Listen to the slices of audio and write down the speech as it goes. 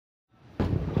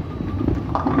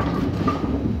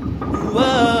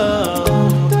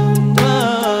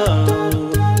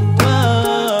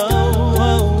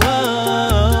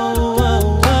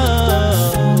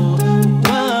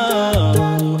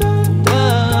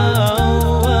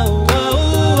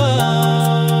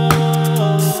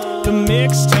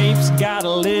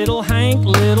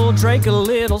brake, a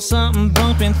little something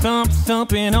bumping,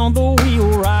 thumping on the wheel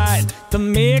right. The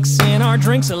mix in our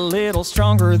drink's a little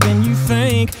stronger than you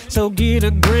think, so get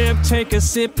a grip, take a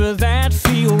sip of that,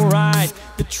 feel right.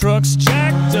 The truck's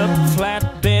jacked up,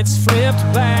 flatbeds flipped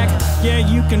back. Yeah,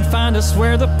 you can find us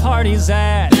where the party's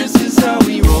at. This is how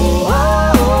we roll.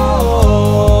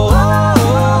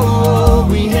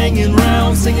 We hanging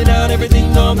round, singing out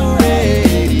everything on the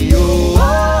radio.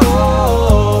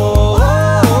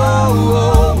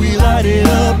 We light it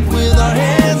up with our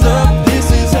hands up.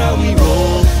 This is how we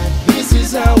roll. This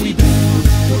is how we do.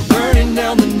 We're burning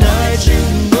down the night,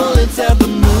 shooting bullets at the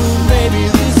moon, baby.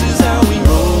 This is how we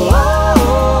roll.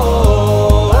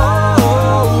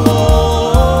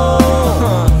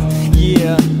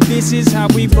 Yeah, this is how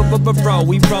we roll.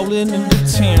 We rollin'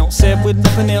 into town, said with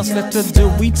nothing else left to do,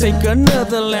 we take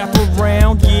another lap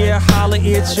around. Yeah, holla,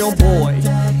 it's your boy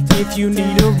if you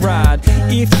need a ride.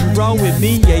 If you roll with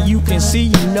me, yeah, you can see,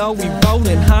 you know we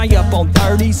rollin' high up on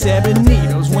 37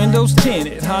 needles, windows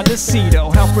tinted, Honda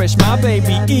Ceto. How fresh my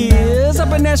baby is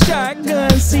up in that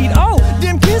shotgun seat. Oh,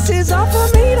 them kisses are for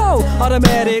me though,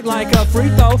 automatic like a free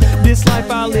throw. This life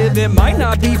I live, it might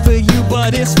not be for you,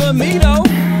 but it's for me though.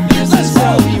 This is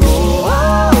how we roll.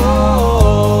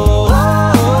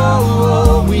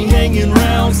 We hanging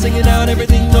round, singing out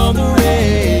everything on the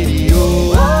radio.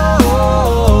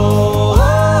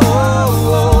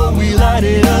 We light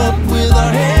it up with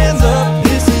our hands up.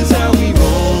 This is how we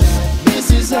roll. This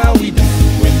is how we do.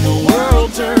 When the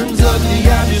world turns ugly,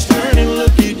 I just turn and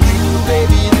look at you,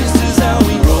 baby. This is how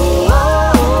we roll.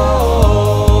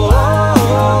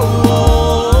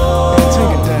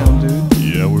 Take it down,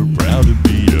 dude. Yeah, we're proud to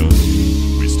be us.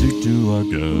 We stick to our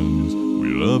guns. We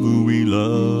love who we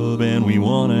love, and we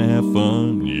wanna have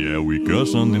fun. Yeah, we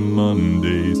cuss on them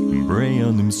Mondays and pray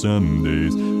on them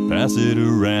Sundays. Pass it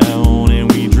around,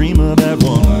 and we dream of that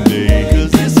one day.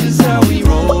 'Cause this is how we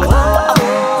roll.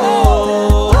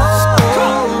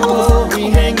 We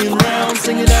hanging around,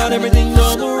 singing out everything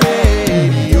on the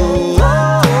radio.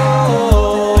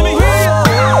 Let me hear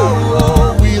you.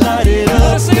 We light it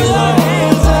up with our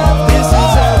hands up. This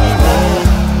is how we ride.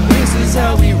 This is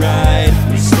how we ride.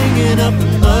 We're singing up the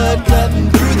mud, cutting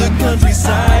through the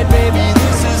countryside, baby.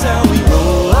 This is how we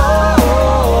roll.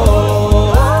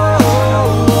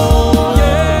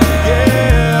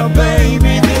 Yeah,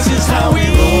 baby. This is how we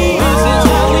roll. This is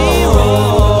how we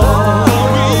roll. How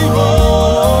we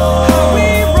roll. How we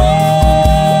roll.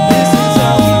 This is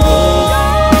how we roll.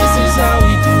 This is how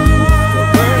we do. We're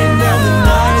burning down the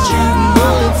night, shooting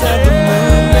bullets at the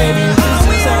moon, baby. This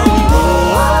is how we roll.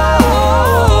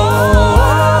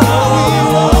 How we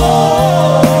roll.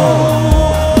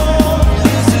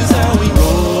 This is how we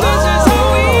roll. This is how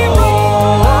we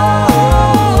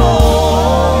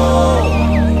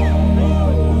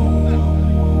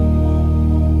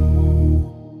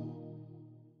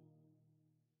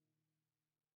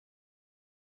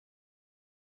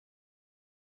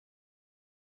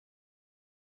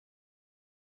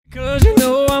Cause you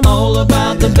know I'm all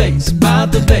about the bass,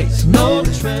 no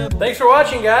treble. Thanks for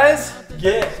watching, guys.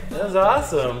 Yeah, that was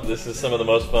awesome. This is some of the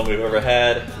most fun we've ever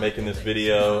had making this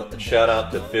video. Shout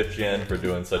out to FifGen for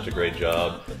doing such a great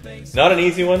job. Not an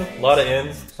easy one, a lot of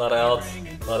ins, a lot of outs,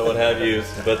 a lot of what have yous,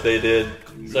 but they did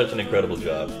such an incredible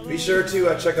job. Be sure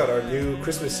to check out our new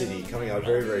Christmas CD coming out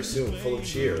very, very soon, full of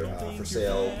cheer, for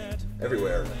sale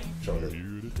everywhere.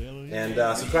 And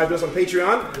subscribe to us on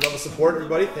Patreon. We love the support,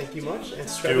 everybody. Thank you much. And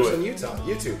subscribe to us on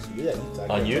YouTube. Yeah, Utah.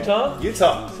 On Utah?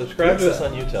 Utah. Subscribe to us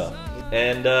on Utah.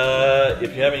 And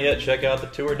if you haven't yet, check out the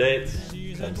tour dates.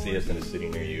 Come see us in a city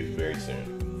near you very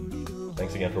soon.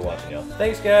 Thanks again for watching, y'all.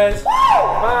 Thanks, guys.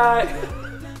 Bye.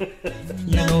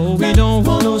 You know we don't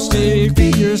want no stick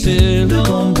figure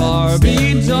silicone Barbie.